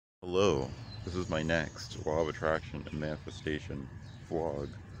Hello, this is my next Law of Attraction and Manifestation vlog.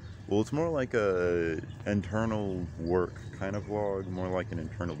 Well, it's more like a internal work kind of vlog, more like an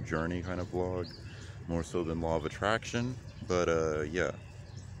internal journey kind of vlog, more so than Law of Attraction, but yeah.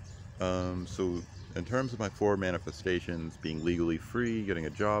 So in terms of my four manifestations, being legally free, getting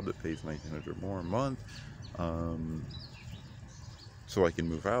a job that pays 1900 more a month, um, so I can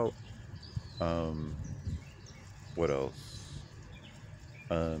move out, um, what else?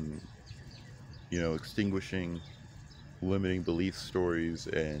 Um, extinguishing limiting belief stories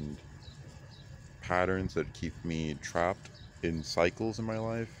and patterns that keep me trapped in cycles in my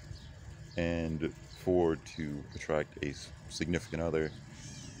life, and four, to attract a significant other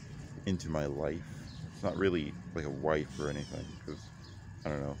into my life. It's not really like a wife or anything, because I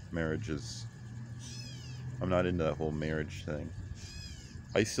don't know, marriage is, I'm not into that whole marriage thing.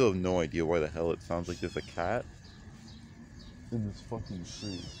 I still have no idea why the hell it sounds like there's a cat in this fucking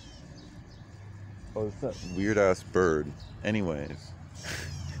tree. Oh, it's that weird ass bird. Anyways,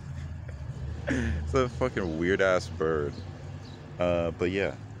 it's a fucking weird ass bird. But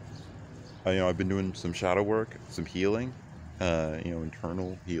yeah, I've been doing some shadow work, some healing,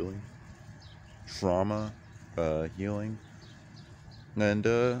 internal healing, trauma, healing, and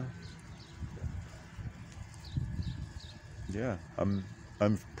yeah,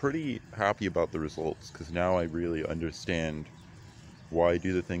 I'm pretty happy about the results because now I really understand why I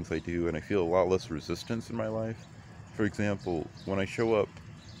do the things I do, and I feel a lot less resistance in my life. For example, when I show up,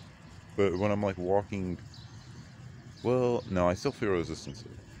 but when I'm like walking, well, no, I still feel resistance.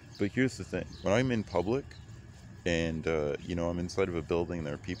 But here's the thing: when I'm in public, and I'm inside of a building, and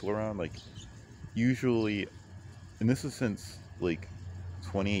there are people around, like usually, and this is since like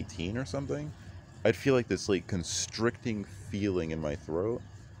 2018 or something, I'd feel like this like constricting feeling in my throat,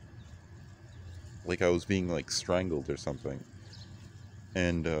 like I was being like strangled or something.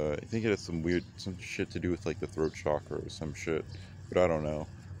 And I think it has some shit to do with like the throat chakra or some shit, but I don't know.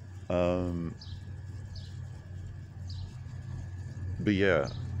 Um, but yeah,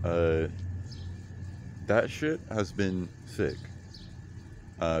 uh, that shit has been sick,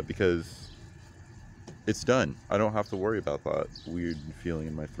 because it's done. I don't have to worry about that weird feeling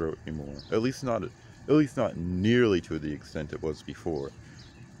in my throat anymore. At least not nearly to the extent it was before.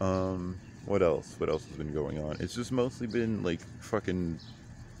 What else? What else has been going on? It's just mostly been like fucking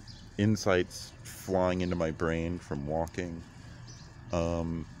insights flying into my brain from walking.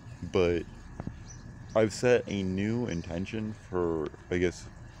 But I've set a new intention for, I guess,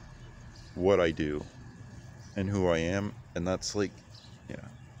 what I do and who I am, and that's like, yeah.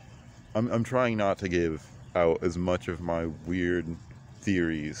 I'm trying not to give out as much of my weird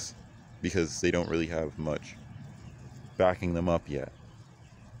theories because they don't really have much backing them up yet.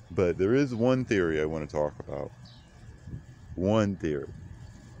 But there is one theory I want to talk about. One theory.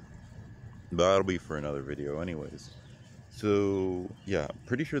 But that'll be for another video anyways. So, yeah,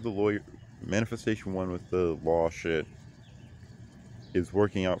 pretty sure the lawyer manifestation one with the law shit is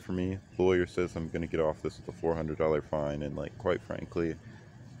working out for me. The lawyer says I'm gonna get off this with a $400 fine, and like, quite frankly,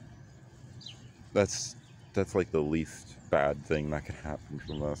 that's like the least bad thing that could happen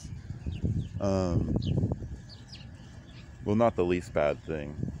from us. Well, not the least bad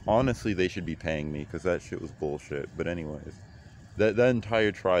thing. Honestly, they should be paying me because that shit was bullshit. But anyways, that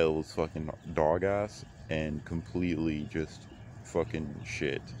entire trial was fucking dog ass and completely just fucking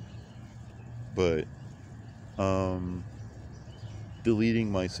shit. But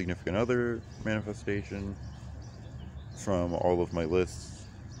deleting my significant other manifestation from all of my lists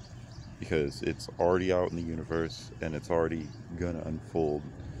because it's already out in the universe and it's already gonna unfold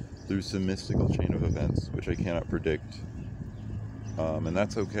through some mystical chain of events which I cannot predict, and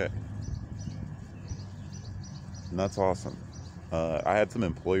that's okay, and that's awesome. I had some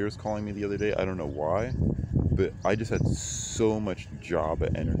employers calling me the other day. I don't know why, but I just had so much job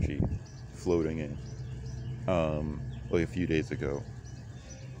energy floating in, like a few days ago.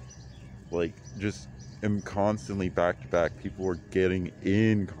 Like, just am constantly back to back. People were getting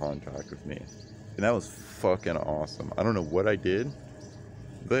in contact with me, and that was fucking awesome. I don't know what I did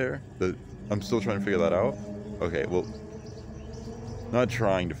there. I'm still trying to figure that out. Okay, well, not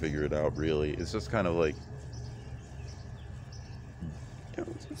trying to figure it out really. It's just kind of like,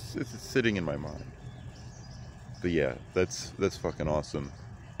 it's sitting in my mind. But yeah, that's fucking awesome,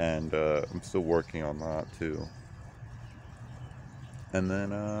 and I'm still working on that too. And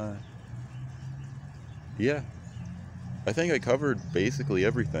then yeah, I think I covered basically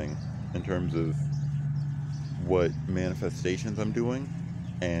everything in terms of what manifestations I'm doing,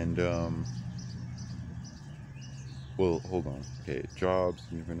 and well, hold on. Okay, jobs,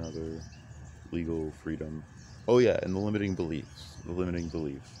 significant other, legal freedom. Oh yeah, and the limiting beliefs. The limiting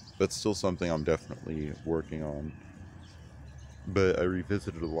beliefs. That's still something I'm definitely working on. But I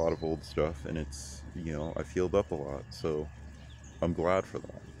revisited a lot of old stuff, and it's, I've healed up a lot, so I'm glad for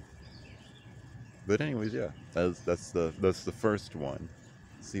that. But anyways, yeah, that's the first one.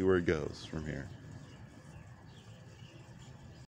 See where it goes from here.